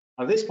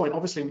 At this point,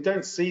 obviously, we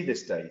don't see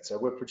this data.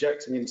 We're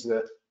projecting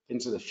into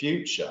the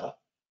future,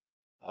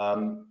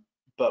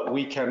 but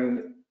we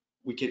can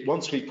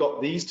once we've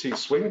got these two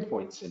swing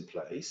points in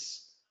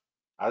place,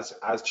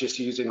 as just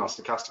using our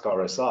stochastic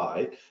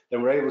RSI,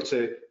 then we're able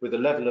to, with a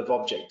level of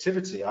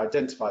objectivity,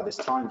 identify this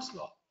time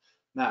slot.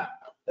 Now,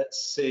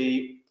 let's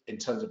see in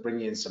terms of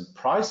bringing in some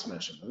price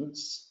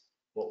measurements,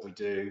 what we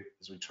do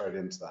as we trade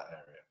into that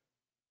area.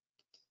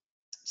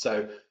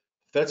 So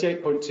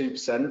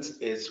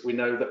 38.2% is, we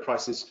know that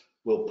prices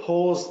will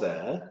pause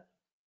there,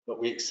 but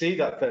we exceed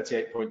that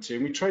 38.2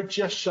 and we trade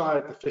just shy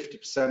of the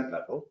 50%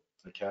 level,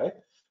 okay?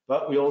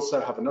 But we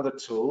also have another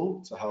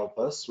tool to help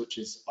us, which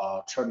is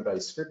our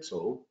trend-based fib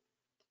tool,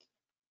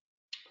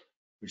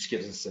 which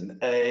gives us an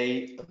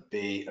A, a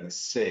B, and a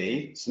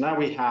C. So now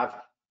we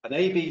have an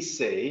A, B,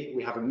 C,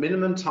 we have a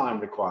minimum time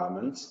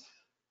requirement,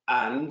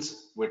 and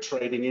we're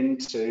trading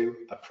into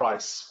a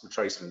price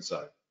retracement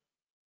zone,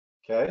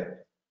 okay?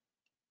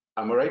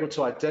 And we're able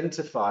to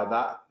identify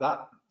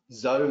that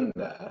zone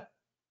there,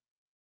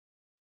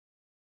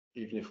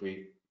 even if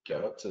we go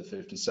up to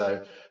 50.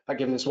 So that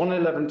gives us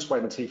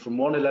 111.20 from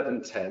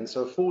 111.10,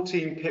 so a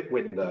 14 pip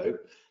window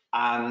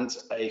and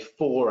a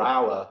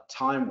 4-hour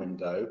time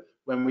window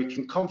when we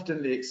can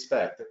confidently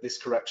expect that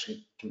this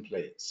correction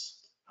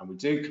completes. And we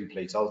do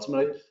complete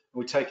ultimately, and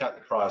we take out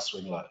the prior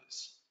swing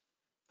lows,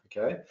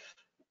 okay?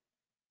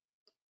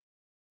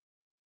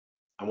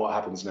 And what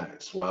happens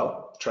next?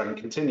 Well, trend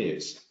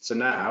continues. So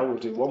now we'll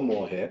do one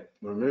more here.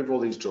 We'll remove all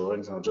these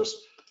drawings and I'll just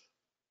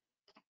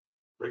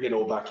bring it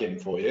all back in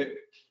for you.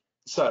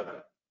 So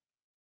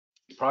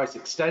price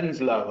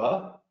extends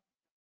lower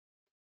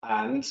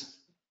and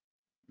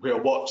we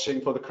are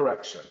watching for the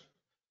correction.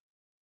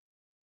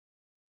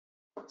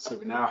 So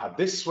we now have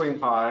this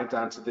swing high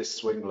down to this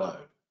swing low,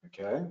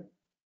 okay?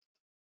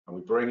 And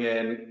we bring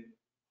in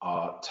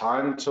our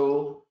time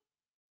tool.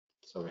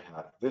 So we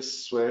have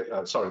this swing,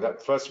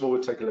 first of all,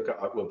 we'll take a look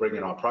at, we'll bring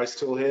in our price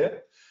tool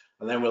here,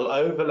 and then we'll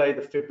overlay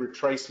the fib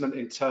retracement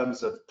in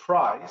terms of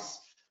price.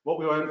 What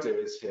we won't do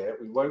is here,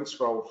 we won't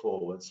scroll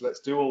forward. So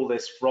let's do all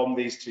this from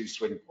these two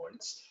swing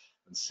points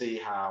and see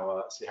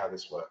how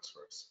this works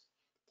for us.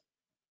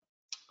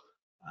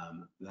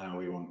 Now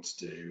we want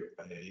to do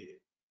a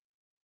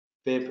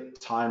fib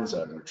time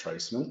zone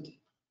retracement,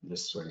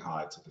 this swing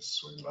high to this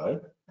swing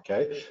low.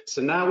 Okay,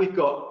 so now we've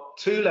got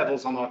two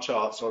levels on our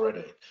charts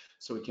already.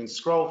 So we can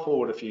scroll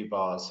forward a few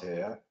bars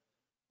here.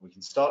 We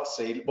can start to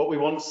see, what we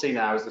want to see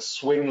now is the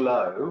swing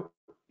low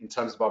in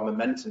terms of our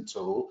momentum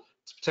tool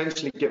to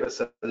potentially give us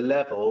a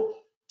level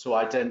to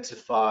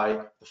identify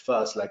the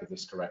first leg of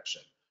this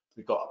correction.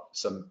 We've got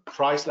some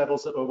price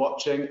levels that we're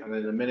watching, and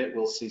in a minute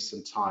we'll see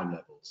some time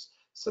levels.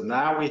 So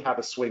now we have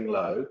a swing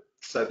low.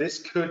 So this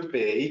could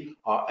be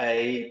our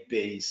A,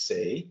 B,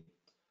 C.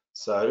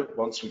 So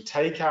once we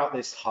take out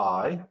this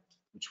high,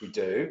 which we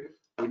do,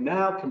 we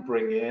now can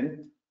bring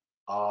in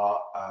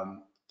our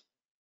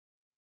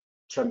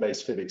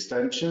trend-based fib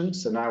extension.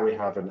 So now we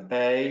have an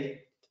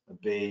A, a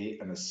B,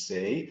 and a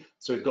C.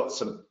 So we've got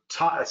some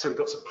price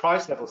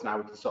levels now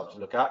we can start to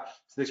look at.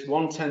 So this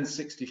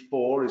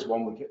 110.64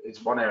 is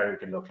one area we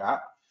can look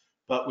at.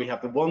 But we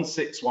have the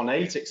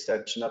 1618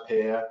 extension up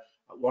here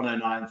at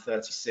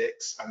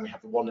 109.36, and we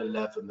have the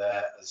 111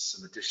 there as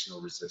some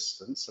additional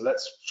resistance. So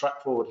let's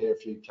track forward here a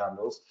few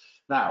candles.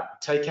 Now,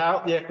 take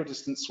out the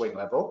equidistant swing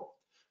level,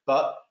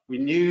 but we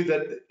knew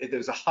that there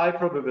was a high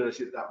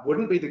probability that that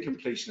wouldn't be the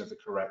completion of the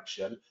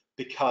correction,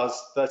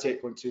 because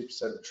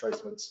 38.2%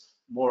 retracements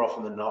more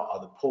often than not are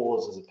the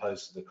pause as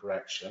opposed to the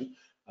correction.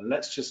 And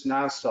let's just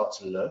now start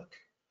to look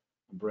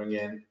and bring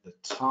in the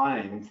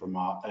time from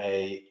our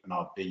A and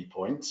our B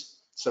point.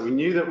 So we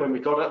knew that when we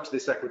got up to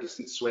this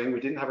equidistant swing, we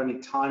didn't have any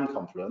time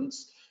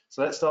confluence.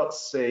 So let's start to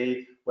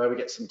see where we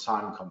get some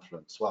time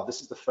confluence. Well, this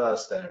is the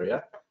first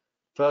area.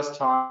 First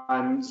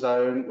time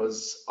zone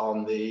was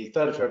on the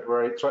 3rd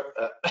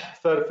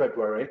of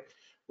February,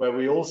 where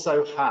we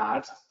also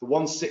had the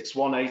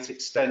 1618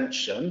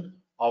 extension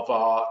of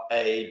our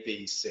A,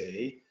 B,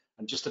 C,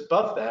 and just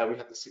above there we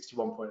had the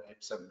 61.8%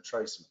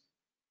 retracement.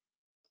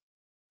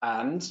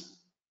 And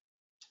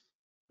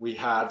we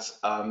had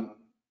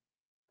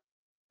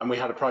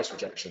a price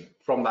rejection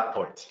from that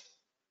point.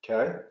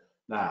 Okay.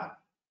 Now,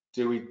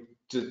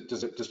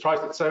 does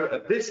price? So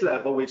at this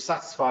level, we've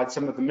satisfied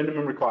some of the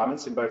minimum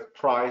requirements in both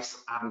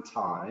price and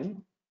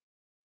time.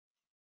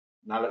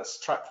 Now let's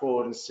track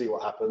forward and see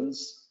what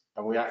happens.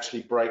 And we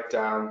actually break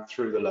down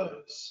through the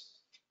lows.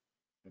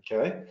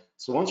 Okay.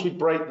 So once we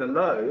break the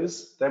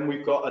lows, then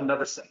we've got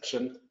another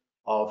section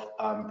of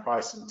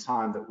price and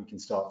time that we can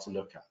start to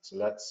look at. So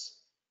let's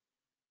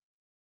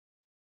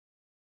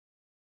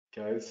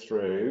go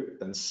through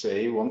and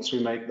see. Once we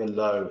make the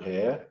low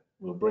here,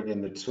 we'll bring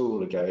in the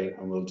tool again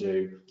and we'll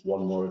do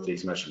one more of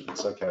these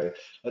measurements. Okay,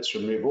 let's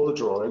remove all the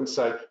drawings.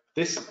 So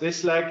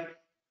this leg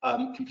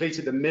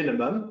completed the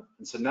minimum,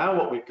 and so now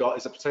what we've got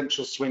is a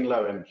potential swing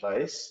low in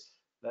place.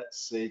 Let's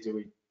see,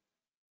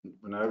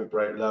 no, we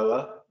break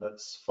lower.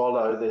 Let's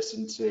follow this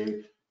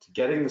into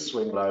getting the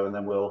swing low, and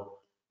then we'll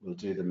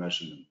do the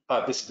measurement.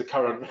 This is the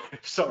current,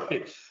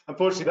 sorry,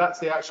 unfortunately that's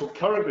the actual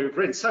current move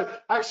we're in. So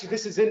actually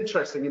this is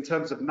interesting in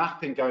terms of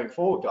mapping going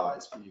forward,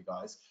 guys, for you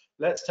guys.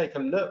 Let's take a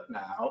look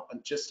now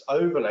and just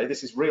overlay.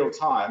 This is real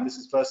time. This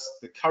is versus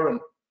the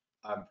current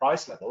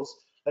price levels.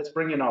 Let's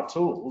bring in our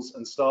tools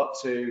and start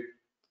to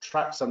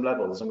track some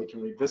levels, and we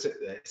can revisit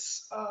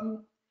this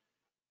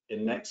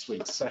in next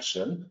week's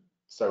session.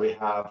 So we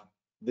have,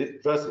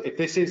 if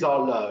this is our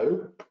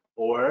low,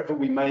 or wherever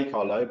we make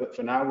our low, but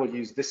for now we'll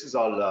use this as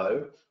our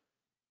low.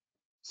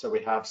 So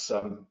we have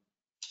some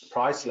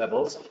price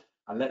levels,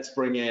 and let's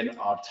bring in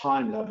our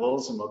time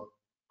levels, and we'll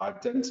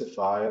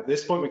identify. At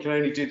this point we can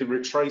only do the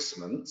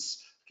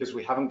retracements because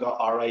we haven't got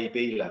our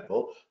AB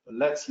level, but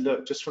let's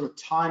look just from a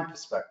time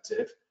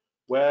perspective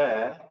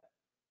where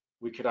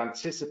we could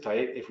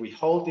anticipate if we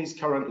hold these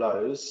current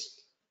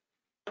lows,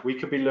 we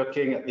could be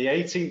looking at the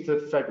 18th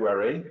of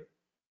February,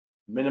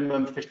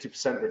 minimum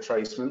 50%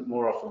 retracement,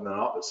 more often than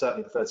not, but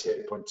certainly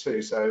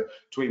 38.2. So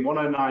between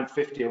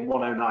 109.50 and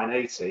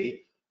 109.80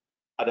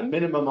 at a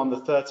minimum on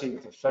the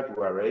 13th of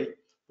February,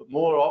 but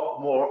more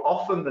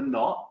often than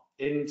not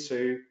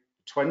into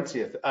the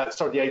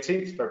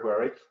 18th of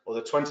February or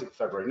the 20th of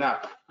February. Now,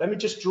 let me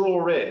just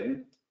draw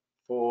in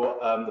for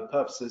the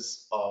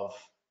purposes of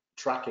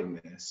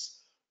tracking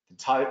this, the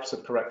types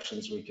of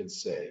corrections we can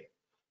see.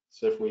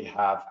 So if we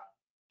have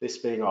this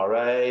being our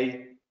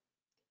A,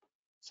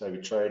 so we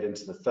trade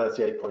into the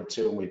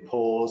 38.2 and we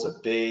pause, a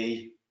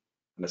B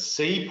and a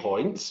C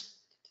point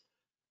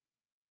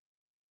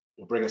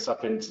will bring us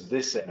up into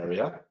this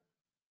area,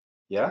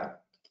 yeah?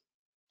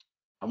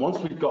 And once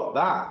we've got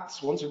that,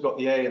 once we've got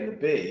the A and the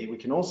B, we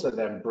can also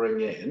then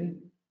bring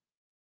in,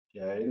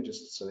 again,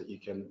 just so that you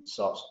can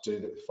start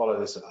to follow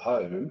this at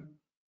home,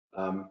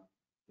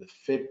 the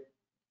fib,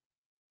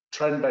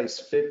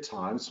 trend-based fib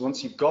time. So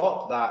once you've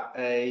got that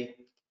A,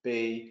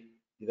 B,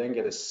 you then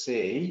get a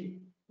C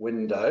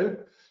window.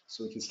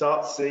 So we can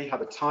start to see how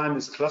the time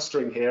is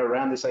clustering here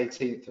around this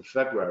 18th of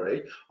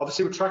February.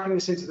 Obviously, we're tracking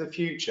this into the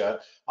future.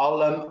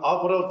 What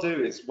I'll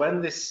do is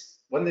when this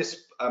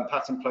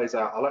pattern plays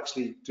out, I'll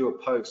actually do a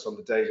post on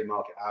the daily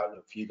market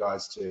outlook for you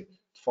guys to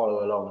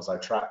follow along as I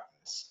track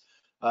this.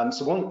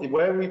 So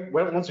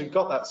once we've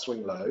got that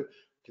swing low,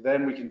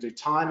 then we can do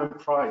time and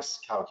price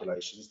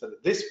calculations that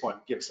at this point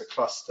give us a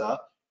cluster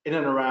in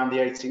and around the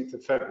 18th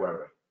of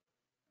February.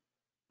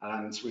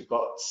 And we've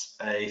got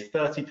a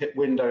 30 pip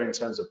window in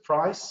terms of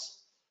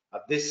price.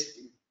 This,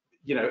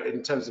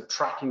 in terms of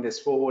tracking this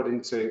forward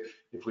into,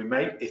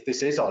 if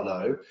this is our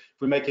low, if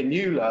we make a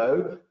new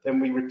low, then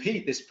we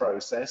repeat this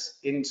process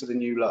into the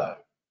new low.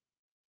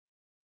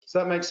 Does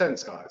that make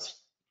sense, guys?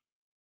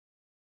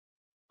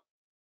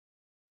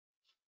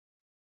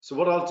 So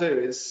what I'll do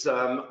is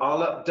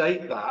I'll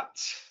update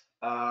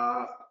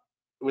that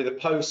with a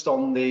post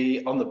on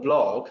the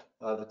blog,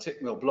 the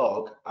Tickmill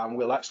blog, and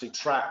we'll actually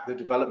track the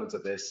development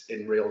of this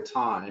in real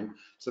time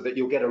so that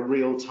you'll get a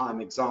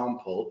real-time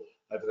example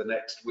over the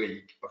next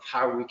week of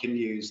how we can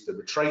use the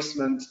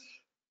retracement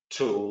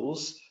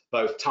tools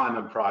both time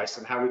and price,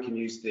 and how we can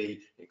use the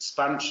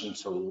expansion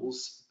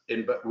tools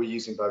but we're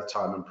using both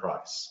time and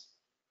price.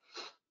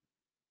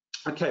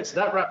 Okay, so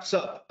that wraps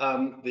up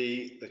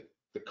the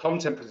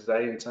content for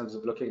today in terms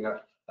of looking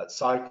at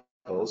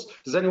cycles.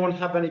 Does anyone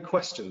have any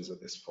questions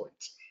at this point?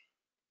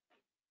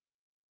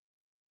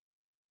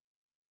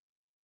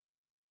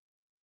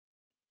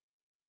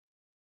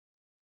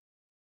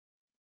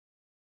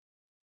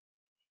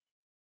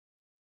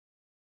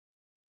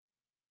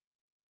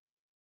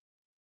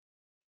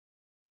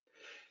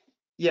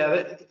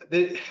 Yeah,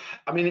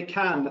 I mean, it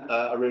can,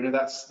 Aruna.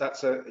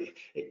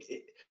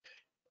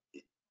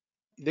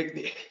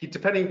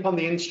 Depending upon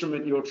the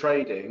instrument you're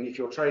trading, if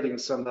you're trading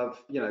some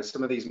of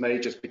these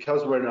majors,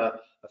 because we're in a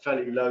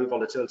fairly low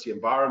volatility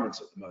environment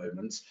at the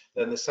moment,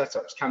 then the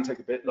setups can take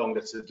a bit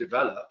longer to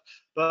develop.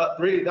 But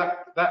really,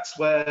 that's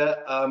where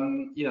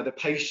the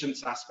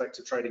patience aspect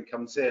of trading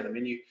comes in. I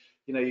mean, you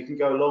can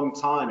go a long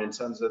time in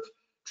terms of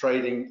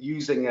trading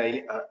using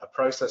a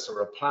process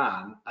or a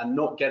plan and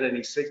not get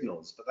any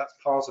signals, but that's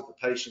part of the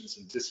patience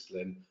and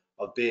discipline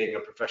of being a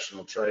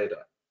professional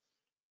trader.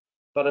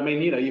 But I mean,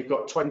 you've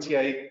got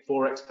 28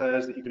 forex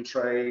pairs that you can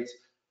trade.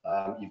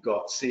 You've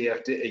got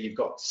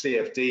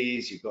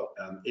CFDs, you've got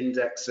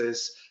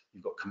indexes,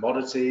 you've got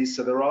commodities.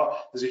 So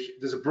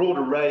there's a broad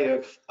array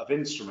of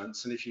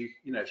instruments, and if you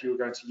were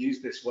going to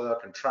use this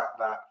work and track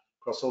that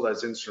across all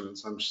those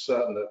instruments, I'm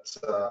certain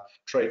that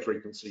trade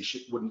frequency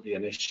wouldn't be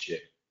an issue.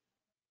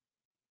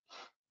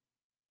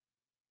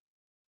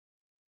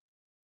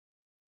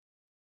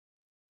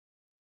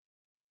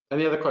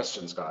 Any other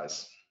questions,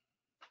 guys?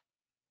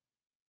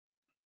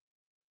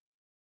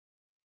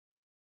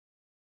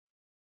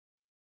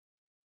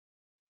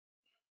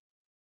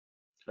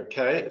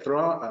 Okay, if there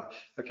are,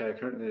 okay, I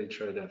currently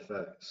trade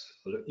FX.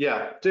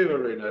 Yeah, do,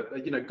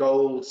 Aruna.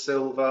 Gold,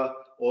 silver,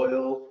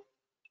 oil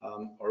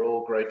are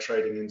all great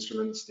trading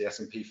instruments. The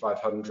S&P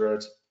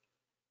 500.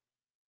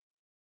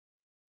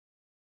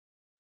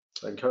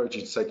 I encourage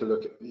you to take a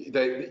look at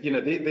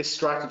this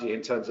strategy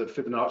in terms of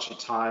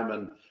Fibonacci time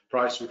and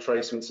price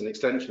retracements and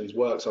extensions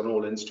works on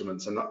all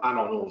instruments and on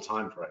all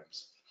time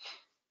frames.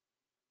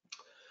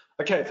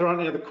 Okay, if there aren't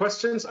any other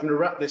questions, I'm going to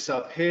wrap this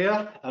up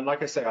here. And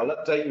like I say, I'll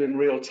update you in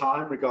real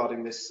time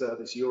regarding this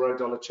euro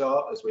dollar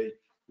chart as we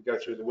go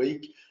through the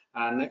week.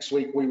 And next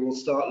week we will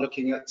start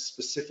looking at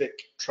specific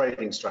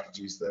trading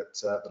strategies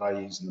that I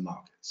use in the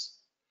markets.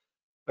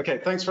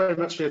 Okay, thanks very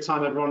much for your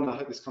time, everyone. I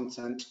hope this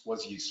content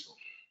was useful.